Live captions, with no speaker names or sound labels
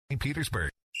Petersburg.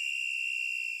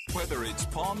 Whether it's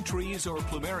palm trees or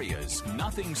plumerias,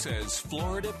 nothing says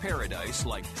Florida paradise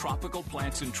like tropical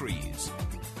plants and trees.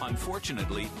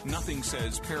 Unfortunately, nothing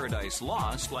says paradise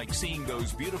lost like seeing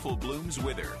those beautiful blooms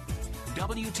wither.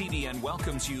 WTBN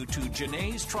welcomes you to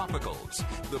Janae's Tropicals,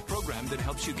 the program that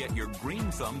helps you get your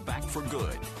green thumb back for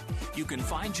good. You can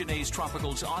find Janae's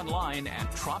Tropicals online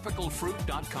at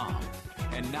tropicalfruit.com.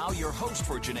 And now your host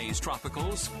for Janae's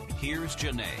Tropicals, here's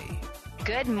Janae.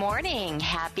 Good morning.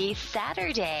 Happy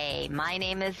Saturday. My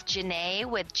name is Janae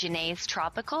with Janae's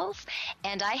Tropicals,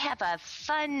 and I have a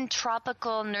fun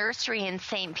tropical nursery in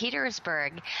St.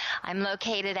 Petersburg. I'm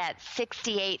located at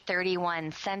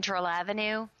 6831 Central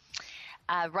Avenue,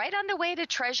 right on the way to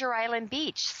Treasure Island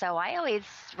Beach. So I always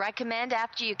recommend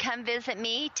after you come visit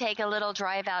me, take a little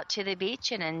drive out to the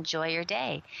beach and enjoy your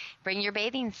day. Bring your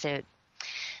bathing suit.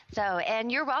 And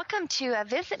you're welcome to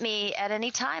visit me at any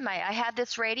time. I have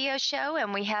this radio show,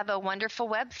 and we have a wonderful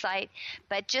website,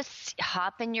 but just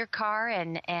hop in your car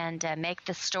and make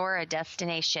the store a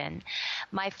destination.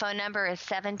 My phone number is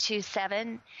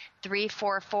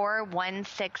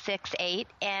 727-344-1668,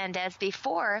 and as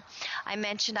before, I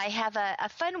mentioned I have a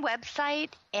fun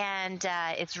website, and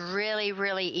it's really,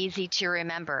 really easy to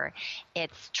remember.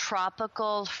 It's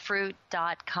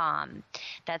tropicalfruit.com.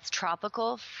 That's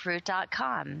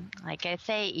tropicalfruit.com. Like I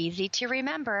say, easy to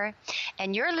remember.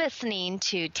 And you're listening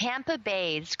to Tampa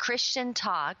Bay's Christian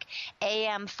Talk,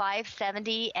 AM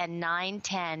 570 and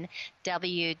 910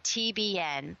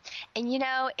 WTBN. And you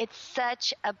know, it's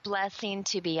such a blessing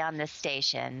to be on this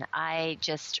station. I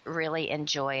just really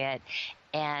enjoy it.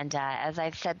 And as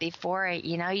I've said before,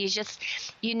 you know, you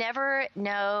never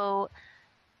know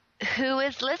who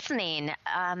is listening.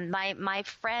 My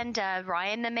friend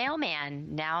Ryan the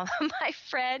mailman, now my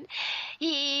friend,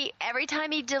 every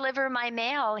time he'd deliver my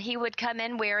mail, he would come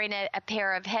in wearing a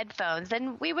pair of headphones,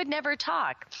 and we would never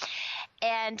talk.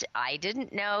 And I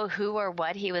didn't know who or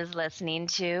what he was listening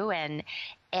to, and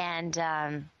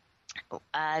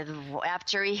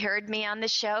after he heard me on the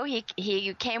show, he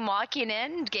came walking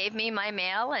in, gave me my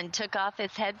mail, and took off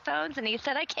his headphones, and he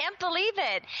said, "I can't believe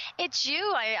it. It's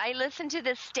you. I listen to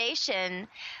this station,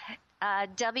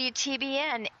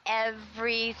 WTBN,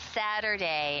 every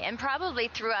Saturday and probably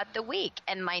throughout the week.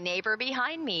 And my neighbor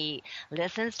behind me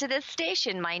listens to this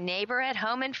station, my neighbor at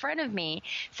home in front of me."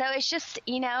 So it's just,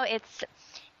 you know,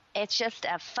 it's just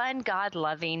a fun,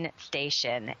 God-loving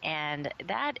station, and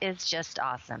that is just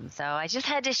awesome. So I just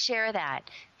had to share that.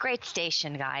 Great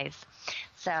station, guys.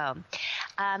 So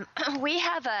we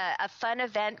have a fun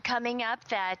event coming up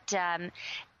that,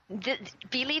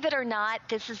 believe it or not,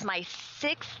 this is my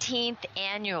 16th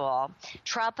annual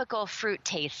tropical fruit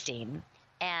tasting.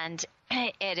 And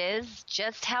it is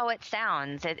just how it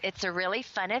sounds. It's a really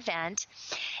fun event.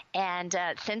 And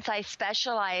since I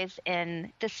specialize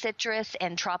in the citrus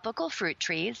and tropical fruit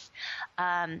trees,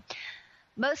 a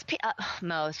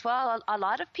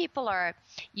lot of people are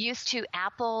used to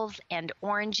apples and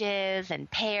oranges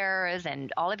and pears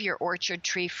and all of your orchard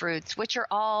tree fruits, which are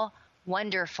all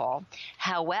wonderful.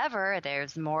 However,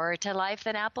 there's more to life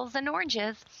than apples and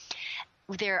oranges.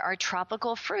 There are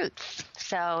tropical fruits.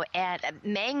 So, and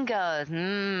mangoes,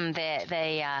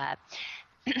 the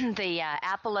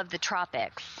apple of the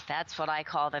tropics. That's what I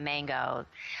call the mango.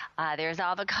 There's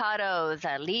avocados,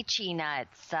 lychee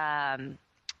nuts.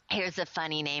 Here's a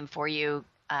funny name for you.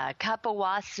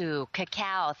 Kapawasu,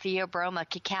 cacao, Theobroma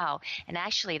cacao. And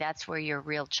actually, that's where your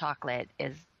real chocolate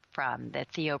is from, the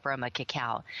Theobroma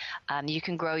cacao. You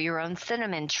can grow your own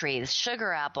cinnamon trees,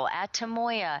 sugar apple,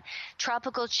 atamoya,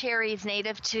 tropical cherries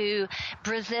native to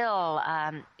Brazil,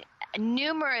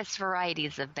 numerous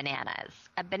varieties of bananas.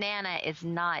 A banana is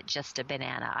not just a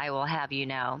banana, I will have you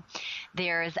know.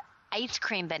 There's ice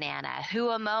cream banana,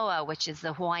 huamoa, which is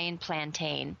the Hawaiian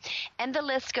plantain, and the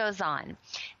list goes on.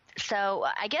 So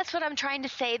I guess what I'm trying to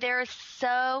say, there are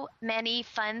so many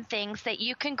fun things that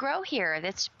you can grow here.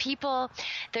 That's people,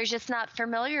 they're just not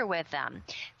familiar with them.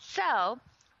 So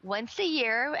once a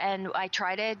year, and I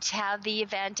try to have the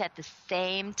event at the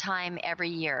same time every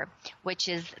year, which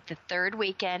is the third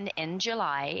weekend in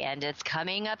July, and it's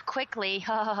coming up quickly.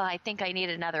 I think I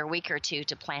need another week or two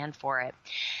to plan for it.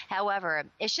 However,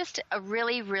 it's just a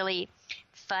really, really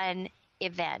fun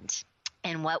event.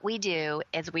 And what we do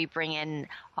is we bring in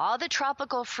all the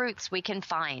tropical fruits we can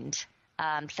find,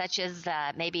 such as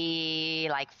maybe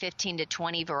like 15 to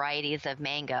 20 varieties of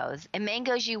mangoes. And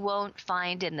mangoes you won't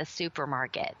find in the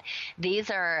supermarket.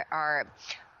 These are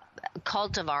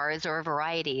cultivars or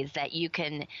varieties that you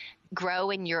can grow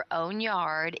in your own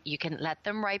yard. You can let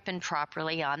them ripen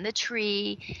properly on the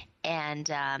tree, and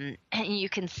you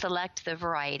can select the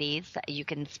varieties. You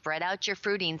can spread out your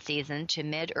fruiting season to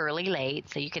mid, early, late,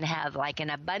 so you can have like an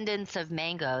abundance of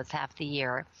mangoes half the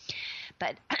year.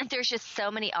 But there's just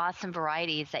so many awesome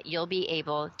varieties that you'll be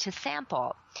able to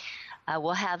sample.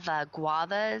 We'll have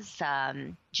guavas,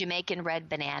 Jamaican red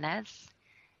bananas,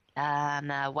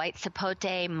 white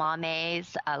sapote,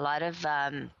 mames. A lot of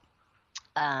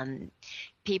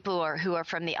people who are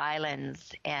from the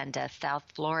islands and South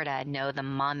Florida know the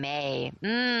mame.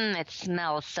 It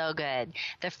smells so good.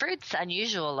 The fruit's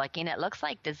unusual looking. It looks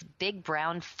like this big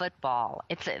brown football.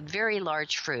 It's a very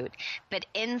large fruit, but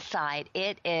inside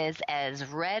it is as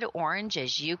red orange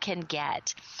as you can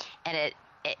get, and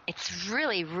it's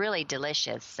really, really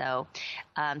delicious. So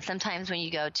sometimes when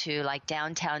you go to like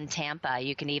downtown Tampa,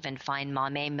 you can even find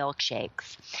mame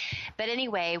milkshakes. But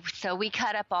anyway, so we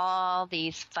cut up all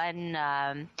these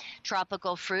fun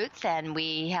tropical fruits, and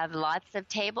we have lots of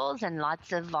tables and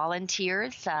lots of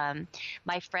volunteers.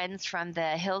 My friends from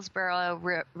the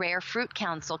Hillsborough Rare Fruit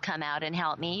Council come out and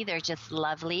help me. They're just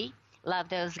lovely. Love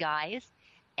those guys.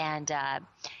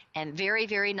 And very,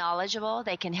 very knowledgeable.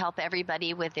 They can help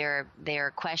everybody with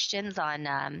their questions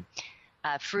on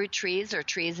fruit trees or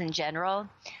trees in general.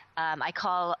 I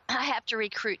have to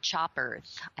recruit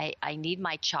choppers. I need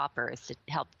my choppers to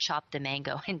help chop the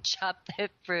mango and chop the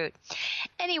fruit.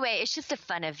 Anyway, it's just a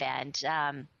fun event.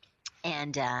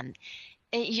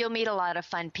 You'll meet a lot of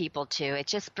fun people too. It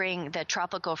just the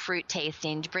tropical fruit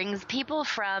tasting brings people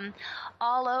from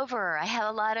all over. I have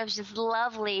a lot of just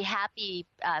lovely, happy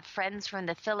friends from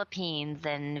the Philippines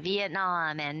and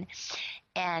Vietnam, and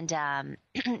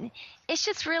it's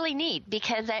just really neat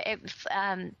because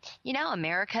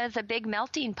America is a big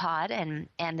melting pot, and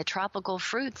the tropical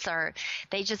fruits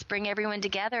they just bring everyone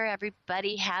together.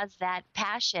 Everybody has that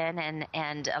passion,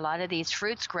 and a lot of these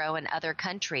fruits grow in other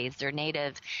countries. They're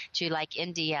native to like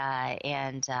India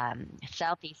and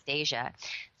Southeast Asia.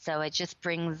 So it just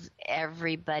brings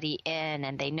everybody in,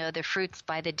 and they know the fruits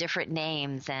by the different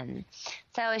names, and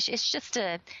so it's just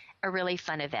a really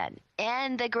fun event.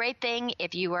 And the great thing,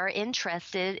 if you are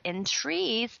interested in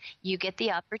trees, you get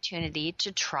the opportunity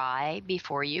to try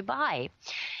before you buy.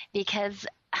 Because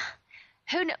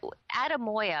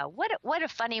Atamoya, what a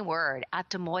funny word,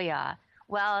 Atamoya.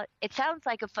 Well, it sounds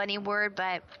like a funny word,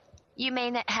 but you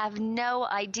may have no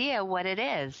idea what it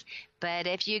is. But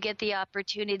if you get the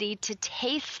opportunity to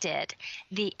taste it,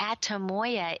 the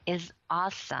Atamoya is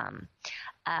awesome.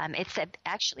 It's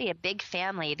actually a big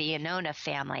family, the Annona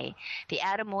family. The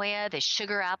Atamoya, the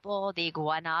sugar apple, the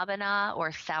guanabana or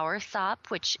soursop,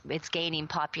 which is gaining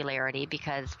popularity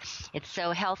because it's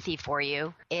so healthy for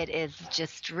you. It is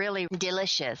just really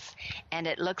delicious, and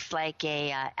it looks like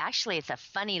actually it's a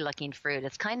funny looking fruit.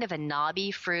 It's kind of a knobby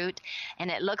fruit,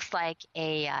 and it looks like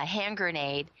a hand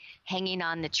grenade hanging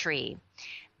on the tree.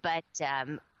 But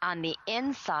on the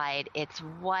inside, it's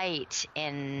white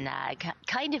and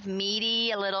kind of meaty,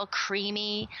 a little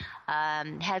creamy,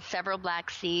 has several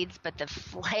black seeds, but the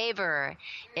flavor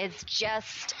is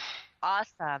just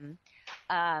awesome.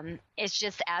 It's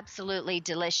just absolutely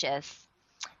delicious.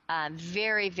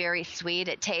 Very, very sweet.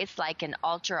 It tastes like an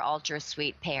ultra, ultra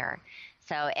sweet pear.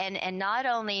 So, and not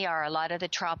only are a lot of the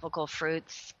tropical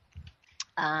fruits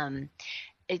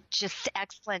it's just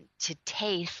excellent to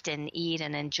taste and eat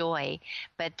and enjoy,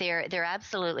 but they're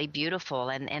absolutely beautiful,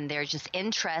 and they're just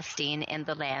interesting in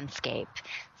the landscape.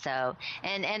 So,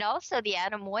 and also the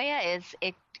Atamoya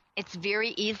it's very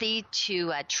easy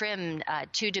to trim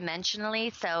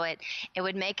two-dimensionally, so it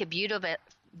would make a beautiful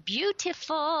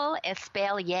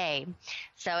espalier.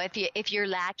 So if you're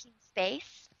lacking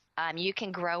space, you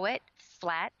can grow it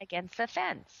flat against the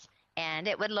fence. And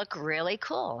it would look really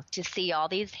cool to see all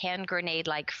these hand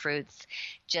grenade-like fruits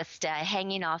just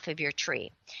hanging off of your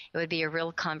tree. It would be a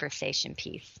real conversation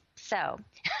piece. So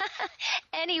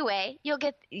anyway, you'll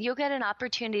get an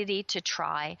opportunity to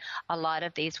try a lot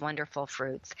of these wonderful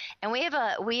fruits. And we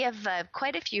have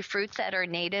quite a few fruits that are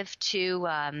native to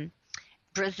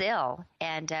Brazil,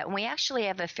 and we actually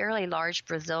have a fairly large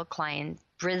Brazilian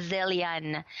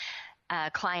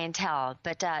clientele,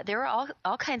 but there are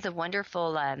all kinds of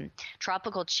wonderful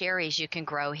tropical cherries you can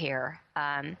grow here.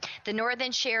 The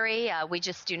northern cherry, we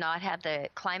just do not have the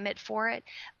climate for it,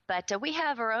 But we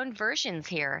have our own versions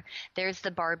here. There's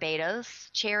the Barbados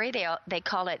cherry. They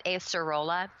call it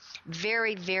acerola.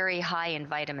 Very, very high in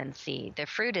vitamin C. The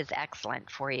fruit is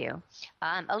excellent for you.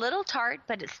 A little tart,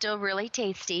 but it's still really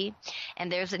tasty.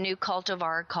 And there's a new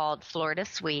cultivar called Florida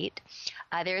Sweet.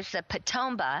 There's the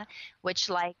Patomba, which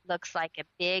looks like a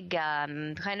big,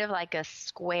 kind of like a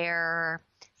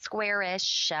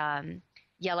squarish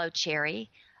yellow cherry.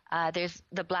 There's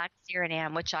the Black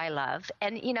Suriname, which I love.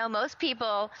 And, most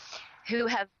people who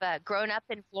have grown up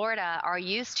in Florida are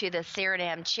used to the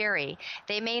Suriname cherry.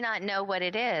 They may not know what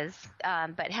it is,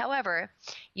 but however,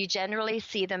 you generally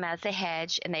see them as a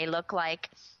hedge, and they look like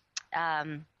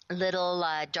little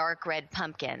dark red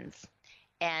pumpkins.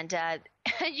 And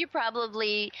you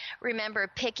probably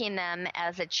remember picking them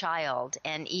as a child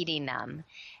and eating them.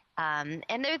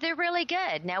 And they're really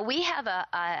good. Now, we have a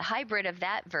hybrid of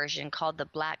that version called the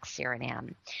Black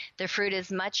Suriname. The fruit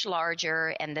is much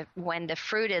larger, and when the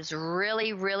fruit is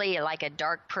really, really like a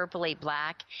dark purpley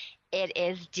black, it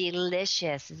is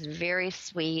delicious. It's very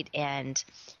sweet and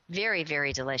very,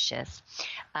 very delicious.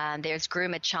 There's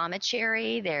Grumachama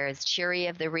cherry. There's cherry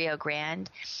of the Rio Grande.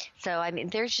 So,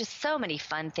 there's just so many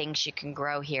fun things you can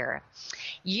grow here.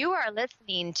 You are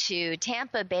listening to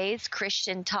Tampa Bay's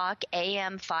Christian Talk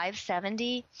AM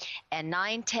 570 and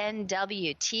 910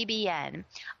 WTBN.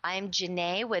 I'm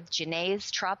Janae with Janae's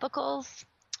Tropicals.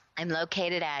 I'm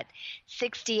located at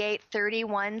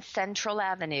 6831 Central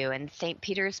Avenue in St.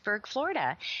 Petersburg,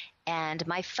 Florida. And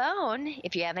my phone,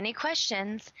 if you have any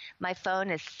questions, my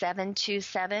phone is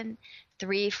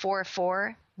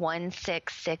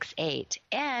 727-344-1668.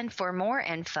 And for more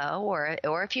info, or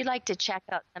if you'd like to check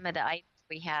out some of the items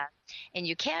we have and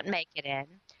you can't make it in,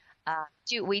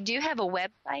 we do have a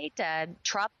website,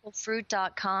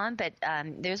 tropicalfruit.com, but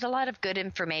there's a lot of good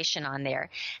information on there.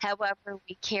 However,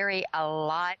 we carry a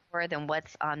lot more than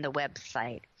what's on the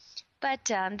website. But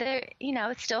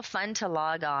it's still fun to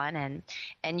log on,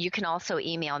 and you can also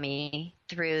email me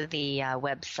through the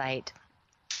website.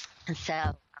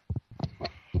 So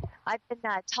I've been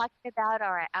talking about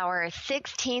our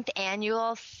 16th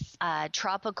annual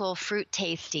tropical fruit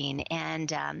tasting,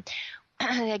 and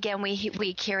again, we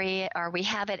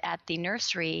have it at the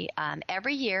nursery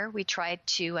every year. We try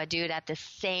to do it at the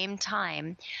same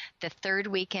time, the third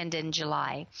weekend in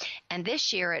July. And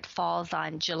this year it falls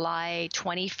on July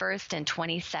 21st and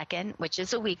 22nd, which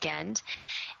is a weekend.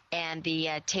 And the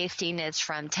tasting is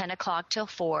from 10 o'clock till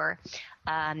 4.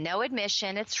 No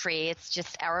admission. It's free. It's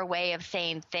just our way of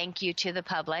saying thank you to the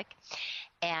public.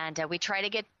 And we try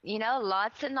to get,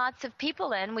 lots and lots of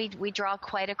people in. We draw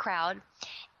quite a crowd.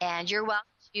 And you're welcome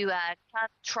to come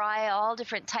try all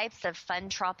different types of fun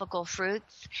tropical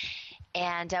fruits.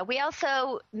 And we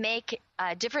also make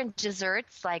different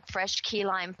desserts like fresh key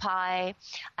lime pie.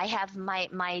 I have my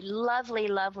lovely,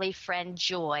 lovely friend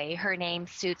Joy. Her name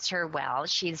suits her well.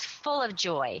 She's full of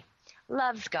joy.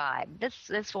 Loves God.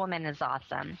 This woman is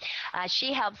awesome.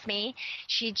 She helps me.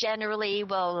 She generally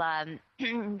will.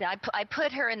 I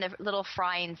put her in the little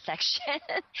frying section.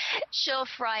 She'll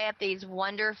fry up these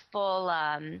wonderful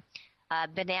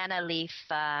banana leaf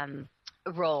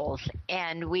rolls,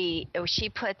 and she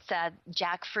puts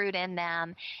jackfruit in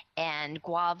them and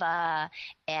guava,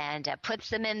 and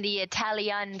puts them in the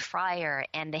Italian fryer,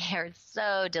 and they are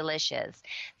so delicious.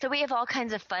 So we have all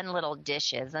kinds of fun little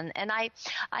dishes, and I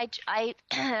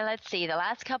let's see, the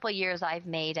last couple of years I've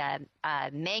made a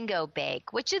mango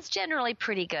bake, which is generally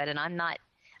pretty good, and I'm not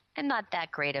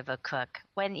that great of a cook.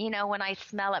 When I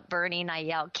smell it burning, I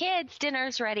yell, "Kids,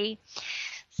 dinner's ready."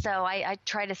 So I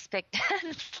try to stick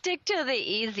to the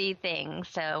easy things.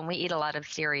 So we eat a lot of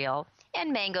cereal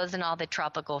and mangoes and all the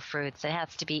tropical fruits. It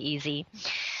has to be easy.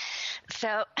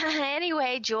 So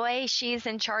anyway, Joy, she's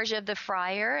in charge of the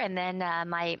fryer. And then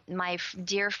my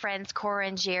dear friends Cora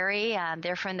and Jerry,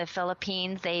 they're from the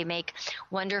Philippines. They make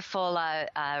wonderful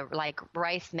like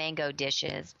rice mango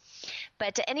dishes.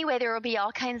 But anyway, there will be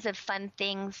all kinds of fun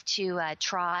things to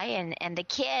try. And the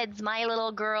kids, my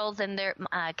little girls and their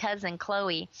cousin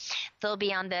Chloe, they'll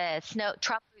be on the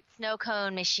tropical snow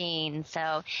cone machine.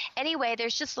 So anyway,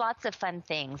 there's just lots of fun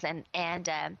things. And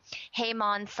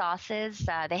Haymon sauces,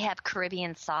 they have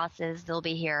Caribbean sauces. They'll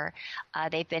be here.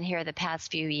 They've been here the past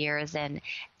few years, and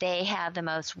they have the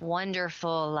most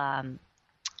wonderful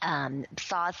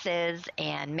sauces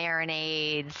and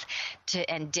marinades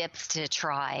and dips to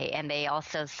try, and they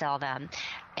also sell them.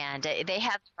 And they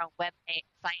have their own website,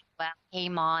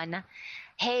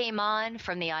 Haymon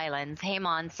from the islands,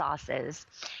 Haymon sauces,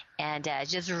 and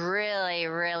just really,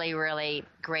 really, really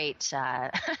great,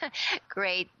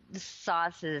 great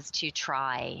sauces to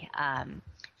try.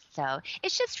 So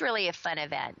it's just really a fun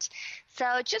event.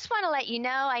 So just want to let you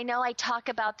know, I know I talk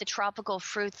about the tropical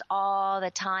fruits all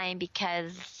the time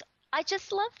because I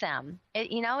just love them.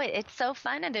 It's so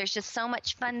fun, and there's just so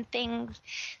much fun things,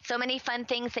 so many fun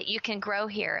things that you can grow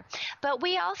here. But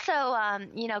we also,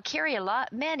 carry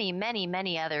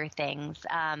many other things.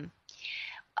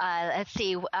 Let's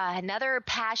see, another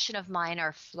passion of mine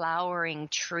are flowering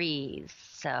trees.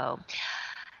 So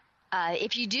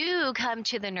if you do come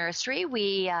to the nursery,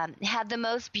 we have the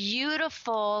most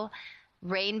beautiful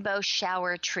rainbow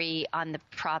shower tree on the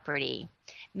property.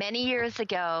 Many years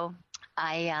ago,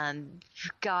 I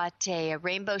got a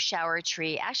rainbow shower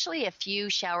tree, actually a few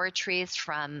shower trees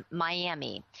from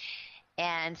Miami.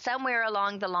 And somewhere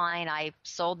along the line, I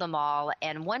sold them all,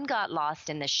 and one got lost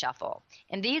in the shuffle.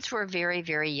 And these were very,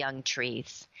 very young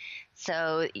trees.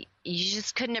 So you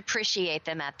just couldn't appreciate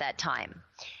them at that time.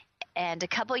 And a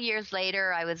couple years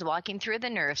later, I was walking through the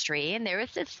nursery, and there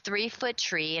was this 3-foot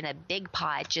tree in a big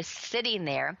pot just sitting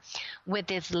there with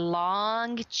this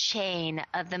long chain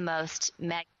of the most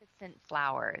magnificent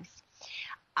flowers.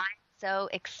 I'm so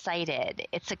excited.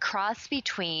 It's a cross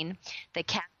between the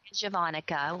Cassia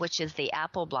javanica, which is the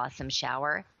apple blossom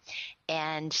shower,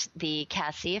 and the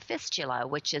Cassia fistula,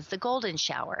 which is the golden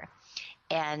shower.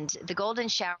 And the golden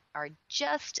shower are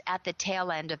just at the tail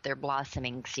end of their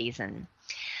blossoming season.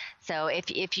 So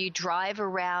if you drive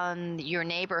around your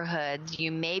neighborhoods,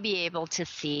 you may be able to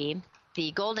see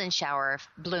the golden shower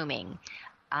blooming.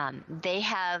 They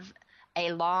have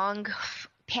a long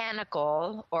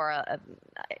panicle, or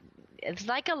it's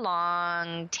like a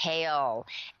long tail,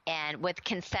 and with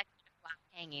consecutive flowers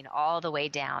hanging all the way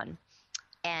down.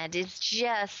 And it's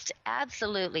just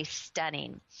absolutely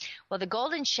stunning. Well, the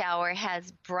golden shower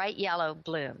has bright yellow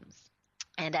blooms.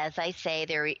 And as I say,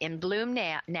 they're in bloom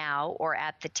now or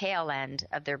at the tail end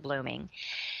of their blooming.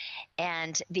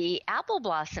 And the apple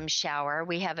blossom shower,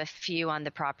 we have a few on the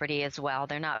property as well.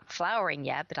 They're not flowering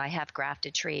yet, but I have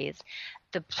grafted trees.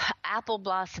 The apple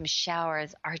blossom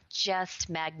showers are just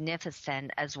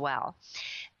magnificent as well.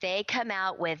 They come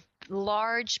out with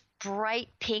large, bright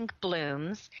pink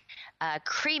blooms,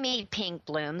 creamy pink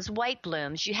blooms, white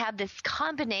blooms. You have this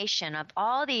combination of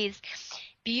all these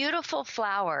beautiful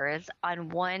flowers on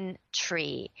one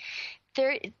tree.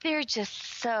 They're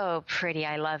just so pretty.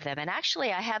 I love them. And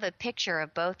actually, I have a picture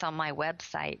of both on my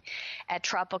website at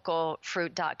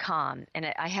tropicalfruit.com.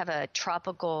 And I have a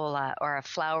tropical or a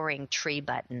flowering tree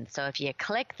button. So if you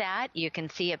click that, you can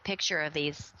see a picture of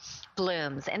these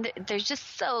blooms. And they're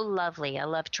just so lovely. I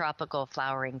love tropical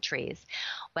flowering trees.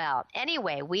 Well,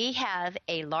 anyway, we have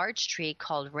a large tree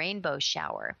called Rainbow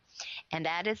Shower. And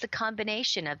that is a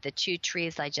combination of the two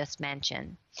trees I just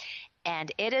mentioned.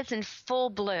 And it is in full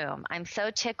bloom. I'm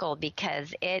so tickled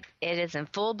because it is in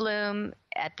full bloom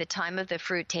at the time of the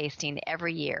fruit tasting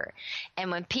every year.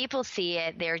 And when people see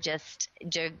it, they're just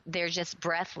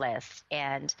breathless.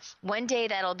 And one day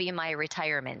that'll be my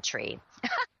retirement tree. The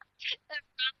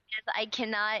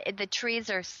problem is the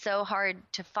trees are so hard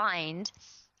to find.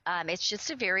 It's just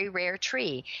a very rare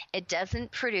tree. It doesn't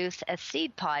produce a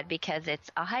seed pod because it's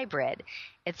a hybrid.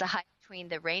 It's a hybrid between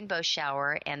the rainbow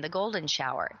shower and the golden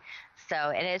shower. So,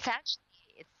 and it's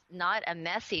not a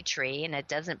messy tree, and it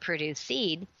doesn't produce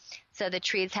seed. So the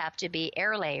trees have to be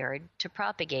air layered to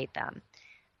propagate them.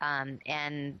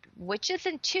 And which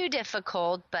isn't too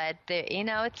difficult, but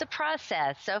it's a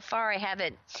process. So far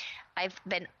I've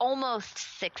been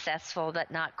almost successful, but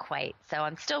not quite. So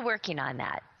I'm still working on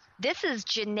that. This is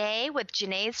Janae with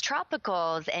Janae's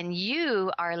Tropicals, and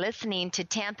you are listening to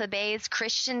Tampa Bay's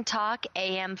Christian Talk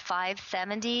AM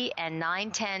 570 and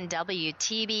 910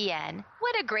 WTBN.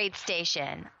 What a great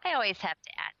station. I always have to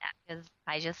add that because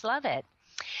I just love it.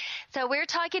 So we're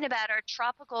talking about our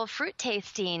tropical fruit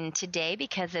tasting today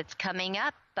because it's coming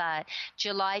up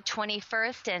July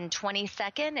 21st and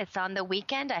 22nd. It's on the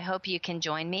weekend. I hope you can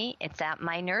join me. It's at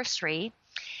my nursery.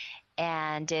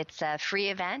 And it's a free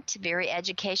event, very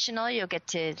educational. You'll get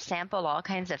to sample all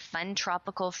kinds of fun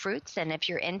tropical fruits. And if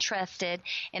you're interested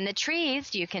in the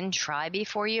trees, you can try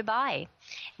before you buy.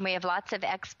 And we have lots of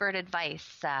expert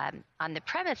advice on the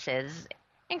premises,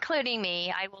 including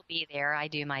me. I will be there. I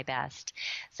do my best.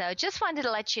 So just wanted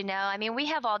to let you know, we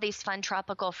have all these fun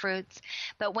tropical fruits.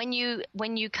 But when you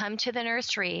come to the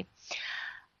nursery,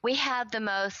 we have the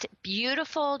most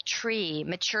beautiful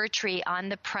mature tree on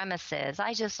the premises.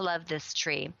 I just love this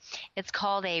tree. It's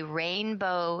called a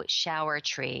rainbow shower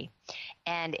tree,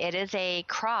 and it is a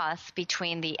cross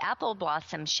between the apple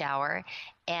blossom shower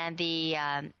and the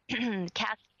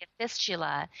Cassia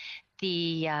fistula,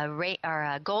 the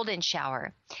golden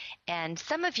shower. And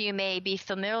some of you may be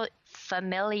familiar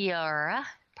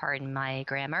pardon my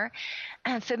grammar.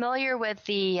 Familiar with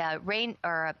the rain,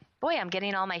 or boy, I'm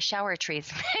getting all my shower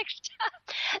trees mixed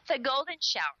up. The golden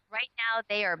shower. Right now,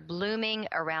 they are blooming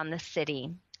around the city,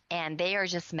 and they are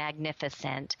just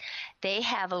magnificent. They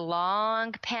have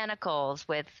long panicles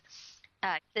with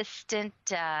consistent,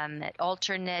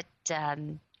 alternate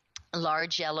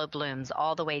large yellow blooms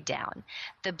all the way down.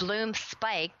 The bloom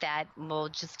spike that will,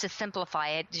 just to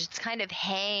simplify it, just kind of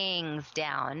hangs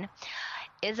down,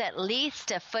 is at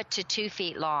least a foot to 2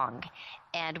 feet long.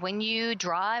 And when you're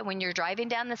driving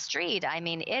down the street, I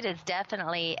mean, it is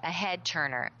definitely a head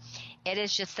turner. It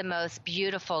is just the most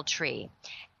beautiful tree.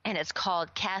 And it's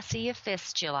called Cassia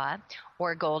fistula,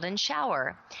 or golden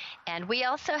shower. And we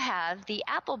also have the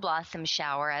apple blossom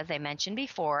shower, as I mentioned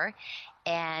before,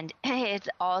 and it's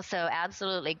also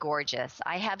absolutely gorgeous.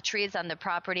 I have trees on the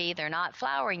property. They're not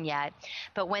flowering yet,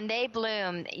 but when they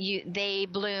bloom, they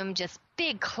bloom just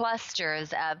big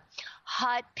clusters of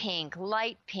hot pink,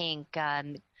 light pink,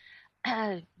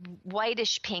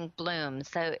 whitish pink blooms.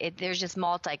 So they're just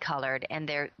multicolored, and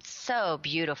they're so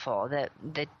beautiful.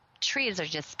 The trees are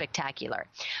just spectacular.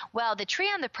 Well, the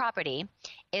tree on the property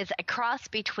is a cross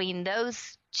between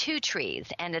those two trees,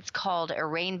 and it's called a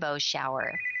rainbow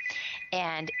shower.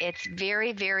 And it's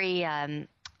very, very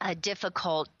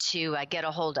difficult to get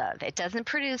a hold of. It doesn't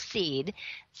produce seed,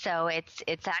 so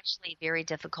it's actually very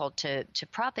difficult to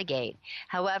propagate.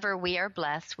 However, we are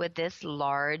blessed with this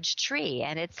large tree,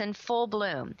 and it's in full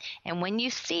bloom. And when you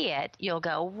see it, you'll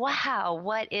go, wow,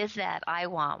 what is that? I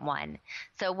want one.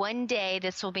 So one day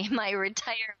this will be my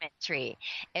retirement tree.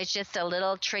 It's just a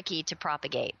little tricky to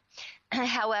propagate.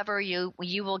 However, you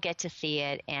will get to see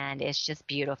it, and it's just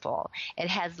beautiful. It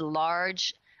has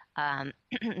large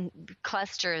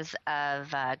clusters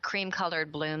of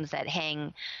cream-colored blooms that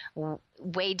hang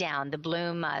way down. The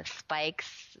bloom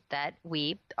spikes that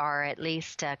weep are at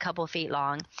least a couple feet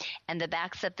long, and the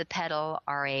backs of the petal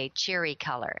are a cherry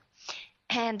color.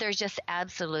 And they're just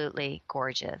absolutely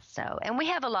gorgeous. So, and we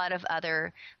have a lot of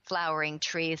other flowering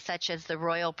trees, such as the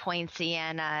Royal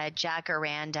Poinciana,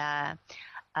 jacaranda.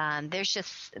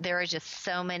 There are just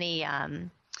so many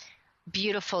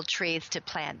beautiful trees to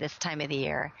plant this time of the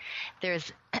year.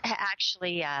 There's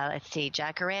actually,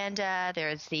 jacaranda.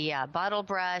 There's the bottle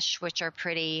brush, which are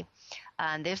pretty.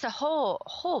 There's a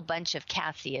whole bunch of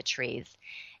cassia trees,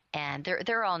 and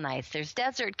they're all nice. There's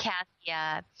desert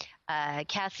cassia,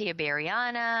 Cassia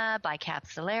berryana,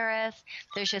 bicapsularis.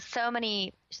 There's just so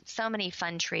many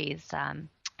fun trees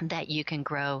that you can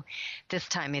grow this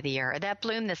time of the year, or that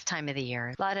bloom this time of the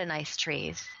year. A lot of nice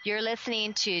trees. You're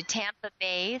listening to Tampa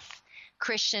Bay's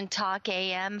Christian Talk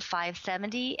AM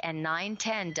 570 and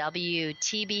 910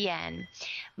 WTBN.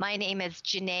 My name is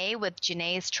Janae with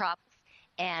Janae's Tropics,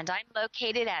 and I'm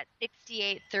located at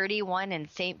 6831 in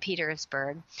St.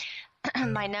 Petersburg.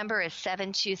 My number is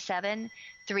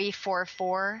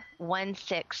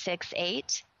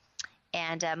 727-344-1668.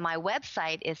 And my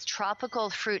website is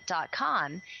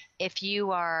tropicalfruit.com if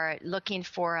you are looking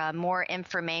for more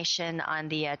information on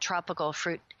the tropical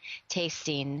fruit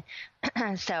tasting.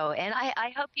 So, and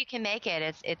I hope you can make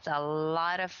it. It's a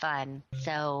lot of fun.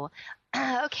 So,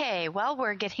 okay, well,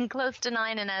 we're getting close to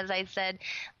 9, and as I said,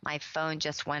 my phone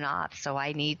just went off, so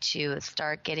I need to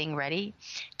start getting ready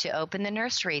to open the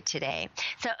nursery today.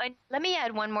 So let me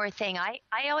add one more thing. I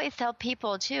always tell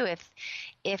people, too, if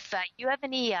you have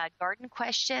any garden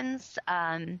questions,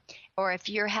 or if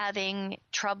you're having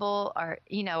trouble or,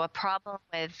 a problem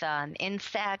with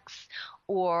insects,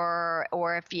 or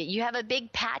if you have a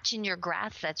big patch in your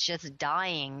grass that's just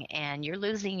dying and you're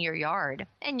losing your yard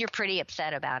and you're pretty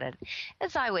upset about it,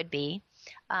 as I would be,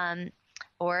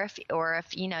 or if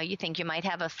you think you might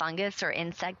have a fungus or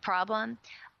insect problem,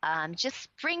 just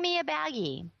bring me a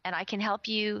baggie and I can help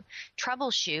you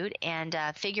troubleshoot and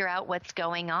figure out what's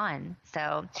going on.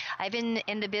 So I've been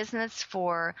in the business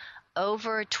for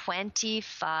over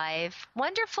 25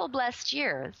 wonderful, blessed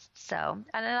years. So,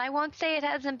 and I won't say it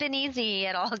hasn't been easy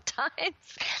at all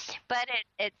times, but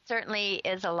it certainly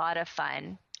is a lot of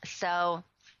fun. So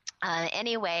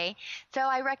anyway, so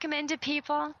I recommend to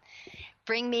people,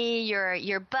 bring me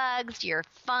your bugs, your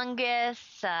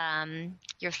fungus,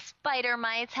 your spider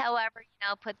mites, however,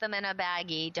 put them in a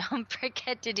baggie. Don't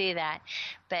forget to do that.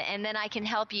 And then I can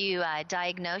help you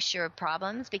diagnose your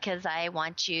problems, because I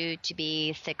want you to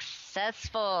be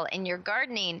successful in your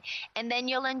gardening, and then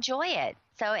you'll enjoy it.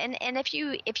 So, and if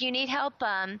you need help,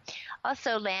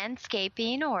 also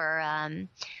landscaping, or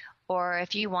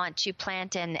if you want to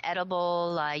plant an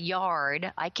edible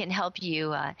yard, I can help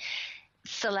you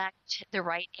select the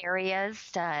right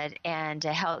areas and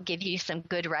help give you some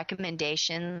good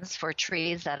recommendations for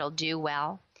trees that'll do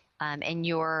well. in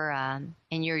your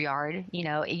yard. You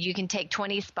know, you can take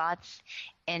 20 spots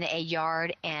in a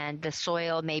yard, and the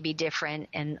soil may be different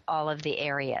in all of the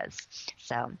areas.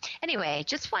 So anyway,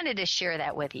 just wanted to share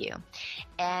that with you.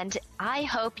 And I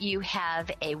hope you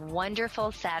have a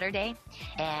wonderful Saturday,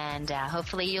 and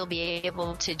hopefully you'll be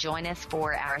able to join us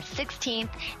for our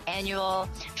 16th annual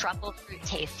tropical fruit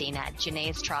tasting at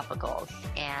Janae's Tropicals.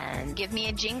 And give me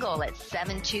a jingle at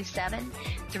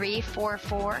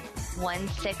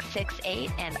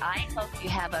 727-344-1668. And I hope you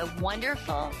have a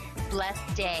wonderful,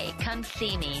 blessed day. Come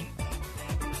see me.